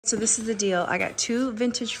So this is the deal. I got 2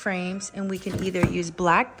 vintage frames, and we can either use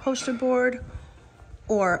black poster board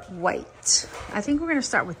or white. I think we're gonna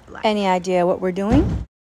start with black. Any idea what we're doing?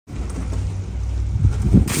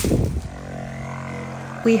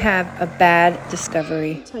 We have a bad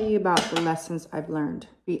discovery. I'll tell you about the lessons I've learned.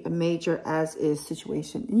 Be a major as-is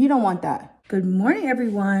situation, and you don't want that. Good morning,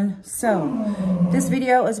 everyone. So this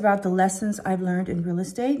video is about the lessons I've learned in real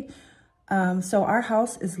estate. So our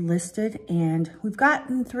house is listed, and we've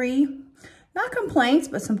gotten 3, not complaints,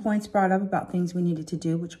 but some points brought up about things we needed to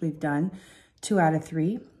do, which we've done 2 out of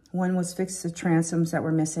 3. One was fix the transoms that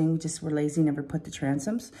were missing. We just were lazy, never put the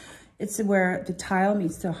transoms. It's where the tile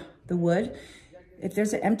meets the wood. If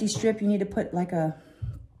there's an empty strip, you need to put like a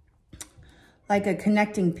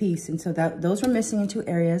connecting piece. And so those were missing in 2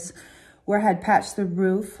 areas. Where I had patched the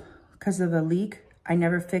roof because of a leak, I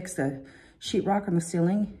never fixed the sheetrock on the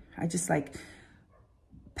ceiling. I just like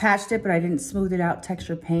patched it, but I didn't smooth it out,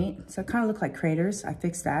 texture paint. So it kind of looked like craters. I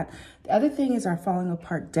fixed that. The other thing is our falling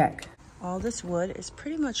apart deck. All this wood is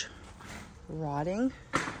pretty much rotting.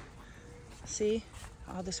 See,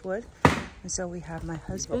 all this wood. And so we have my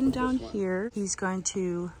husband down here. He's going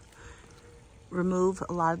to remove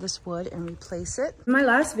a lot of this wood and replace it. In my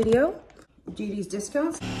last video, Dee Dee's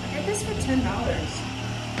discounts, I got this for $10.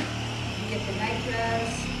 You get the night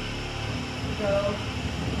dress, the robe.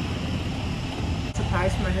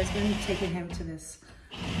 Surprise for my husband, taking him to this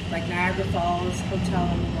like Niagara Falls hotel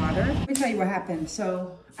on the water. Let me tell you what happened.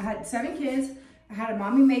 So I had 7 kids. I had a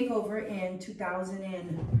mommy makeover in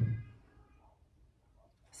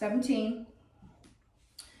 2017.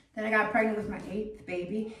 Then I got pregnant with my 8th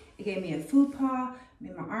baby. It gave me a food paw,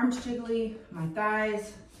 made my arms jiggly, my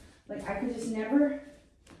thighs. Like I could never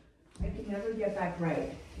get back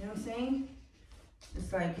right. You know what I'm saying?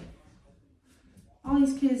 It's like, all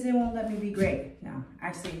these kids, they won't let me be great. No,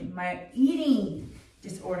 actually, my eating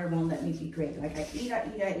disorder won't let me be great. Like I eat. I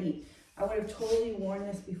would have totally worn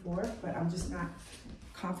this before, but I'm just not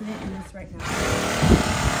confident in this right now.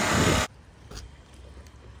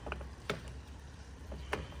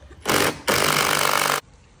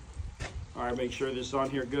 All right, make sure this is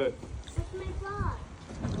on here good. That's my vlog.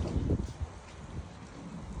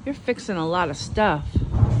 You're fixing a lot of stuff.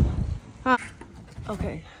 Huh?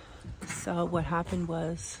 Okay. So what happened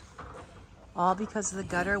was, all because the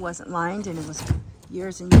gutter wasn't lined and it was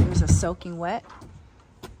years and years of soaking wet,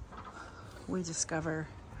 we discover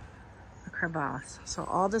a crevasse. So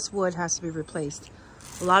all this wood has to be replaced.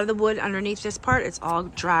 A lot of the wood underneath this part, it's all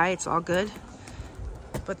dry, it's all good,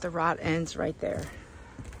 but the rot ends right there.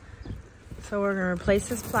 So we're gonna replace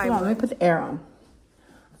this plywood. Hold on, let me put the air on.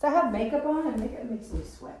 So I have makeup on, and makeup makes me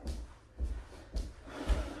sweat.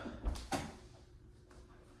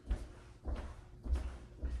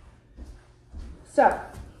 So,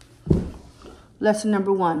 lesson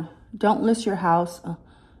number 1, don't list your house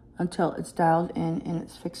until it's dialed in and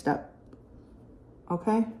it's fixed up,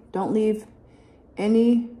 okay? Don't leave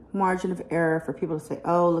any margin of error for people to say,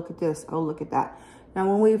 oh, look at this, oh, look at that. Now,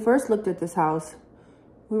 when we first looked at this house,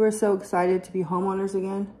 we were so excited to be homeowners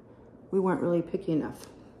again, we weren't really picky enough.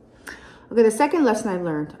 Okay, the second lesson I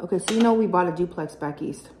learned, okay, so you know we bought a duplex back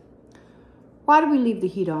east. Why do we leave the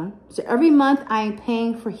heat on? So every month I am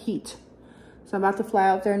paying for heat. So I'm about to fly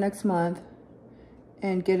out there next month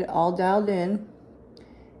and get it all dialed in.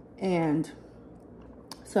 And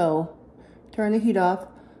so turn the heat off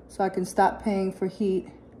so I can stop paying for heat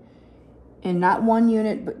in not 1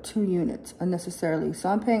 unit, but 2 units unnecessarily. So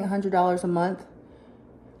I'm paying $100 a month.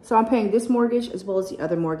 So I'm paying this mortgage as well as the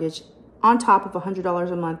other mortgage on top of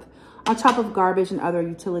 $100 a month, on top of garbage and other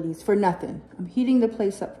utilities for nothing. I'm heating the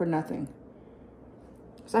place up for nothing.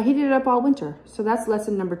 So I heated it up all winter. So that's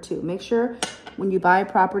lesson number 2. Make sure when you buy a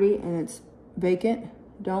property and it's vacant,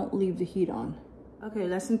 don't leave the heat on. Okay,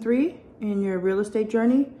 lesson 3 in your real estate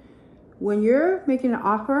journey. When you're making an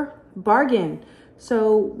offer, bargain.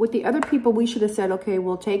 So with the other people, we should have said, okay,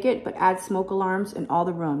 we'll take it, but add smoke alarms in all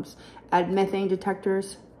the rooms. Add methane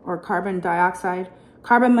detectors or carbon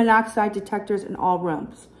monoxide detectors in all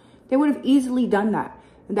rooms. They would have easily done that.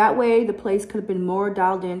 And that way the place could have been more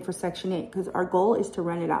dialed in for Section 8 because our goal is to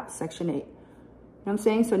rent it out, Section 8. You know what I'm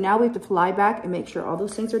saying? So now we have to fly back and make sure all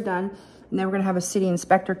those things are done. And then we're gonna have a city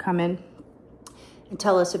inspector come in and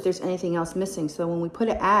tell us if there's anything else missing. So when we put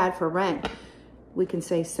an ad for rent, we can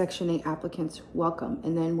say Section 8 applicants welcome.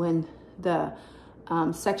 And then when the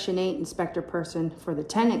Section 8 inspector person for the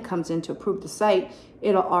tenant comes in to approve the site,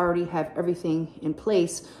 it'll already have everything in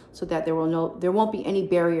place so that there won't be any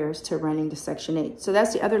barriers to renting to Section 8. So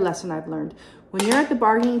that's the other lesson I've learned. When you're at the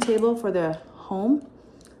bargaining table for the home,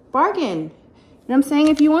 bargain. You know what I'm saying?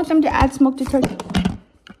 If you want them to add smoke detector.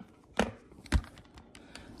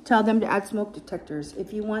 tell them to add smoke detectors.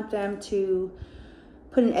 If you want them to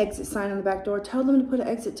put an exit sign on the back door, tell them to put an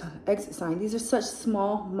exit sign. These are such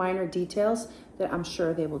small, minor details that I'm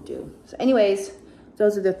sure they will do. So anyways,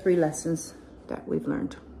 those are the 3 lessons that we've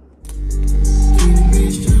learned.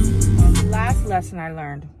 Last lesson I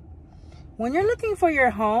learned. When you're looking for your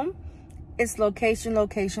home, it's location,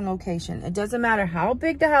 location, location. It doesn't matter how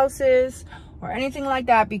big the house is or anything like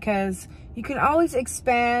that, because you can always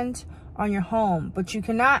expand on your home, but you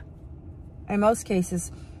cannot, in most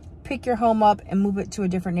cases, pick your home up and move it to a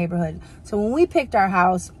different neighborhood. So when we picked our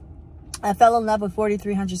house, I fell in love with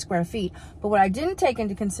 4,300 square feet. But what I didn't take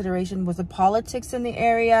into consideration was the politics in the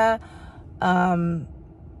area, the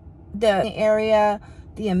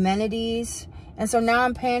amenities. And so now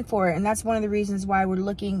I'm paying for it. And that's one of the reasons why we're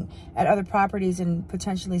looking at other properties and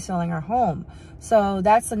potentially selling our home. So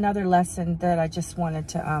that's another lesson that I just wanted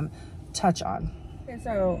to touch on. Okay,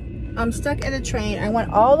 so I'm stuck at a train. I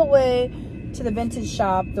went all the way to the vintage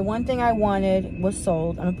shop. The one thing I wanted was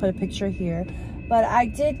sold. I'm gonna put a picture here. But I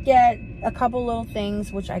did get a couple little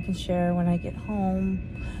things which I can share when I get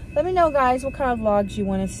home. Let me know, guys, what kind of vlogs you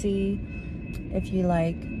want to see. If you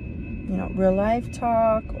like, you know, real life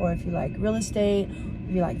talk, or if you like real estate,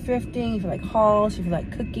 if you like thrifting, if you like hauls, if you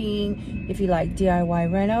like cooking, if you like DIY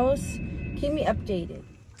renos. Keep me updated.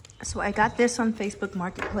 So I got this on Facebook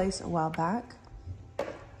Marketplace a while back.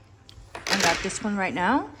 I got this one right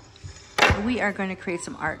now. We are going to create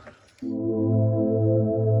some art.